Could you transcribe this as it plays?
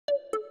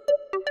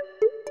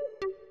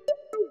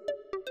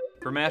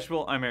For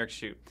Mashable, I'm Eric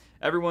Shute.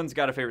 Everyone's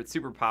got a favorite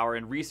superpower,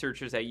 and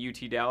researchers at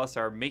UT Dallas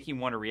are making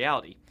one a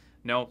reality.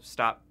 No,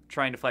 stop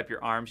trying to flap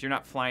your arms. You're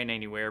not flying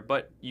anywhere,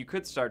 but you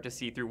could start to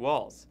see through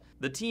walls.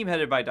 The team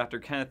headed by Dr.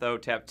 Kenneth O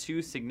tapped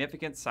two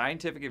significant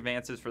scientific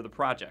advances for the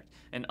project: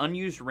 an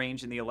unused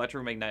range in the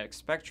electromagnetic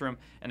spectrum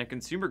and a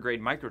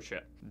consumer-grade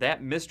microchip.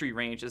 That mystery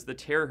range is the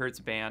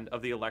terahertz band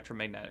of the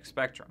electromagnetic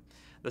spectrum.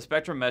 The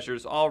spectrum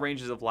measures all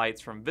ranges of lights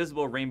from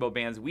visible rainbow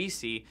bands we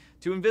see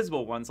to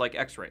invisible ones like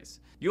X-rays.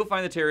 You'll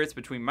find the terahertz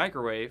between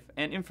microwave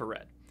and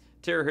infrared.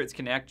 Terahertz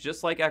can act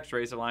just like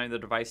X-rays, allowing the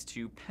device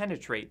to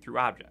penetrate through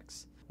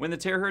objects. When the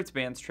terahertz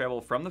bands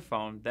travel from the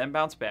phone, then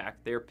bounce back,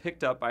 they are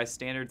picked up by a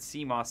standard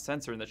CMOS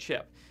sensor in the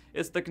chip.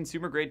 It's the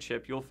consumer-grade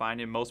chip you'll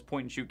find in most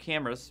point-and-shoot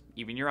cameras,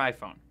 even your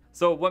iPhone.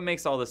 So what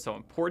makes all this so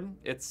important?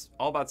 It's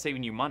all about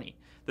saving you money.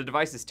 The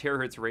device's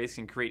terahertz rays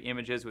can create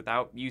images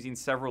without using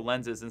several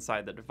lenses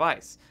inside the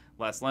device.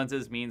 Less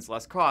lenses means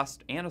less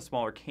cost and a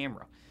smaller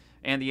camera.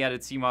 And the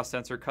added CMOS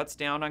sensor cuts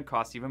down on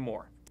cost even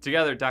more.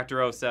 Together,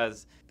 Dr. O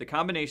says, the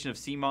combination of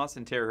CMOS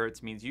and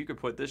terahertz means you could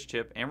put this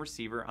chip and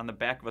receiver on the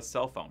back of a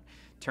cell phone,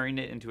 turning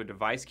it into a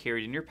device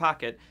carried in your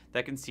pocket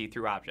that can see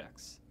through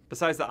objects.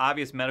 Besides the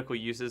obvious medical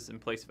uses in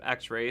place of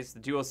X-rays, the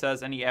duo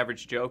says any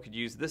average Joe could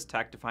use this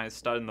tech to find a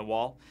stud in the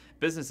wall,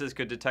 businesses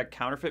could detect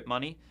counterfeit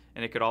money,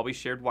 and it could all be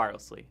shared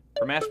wirelessly.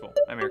 For Mashable,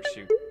 I'm Eric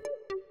Shute.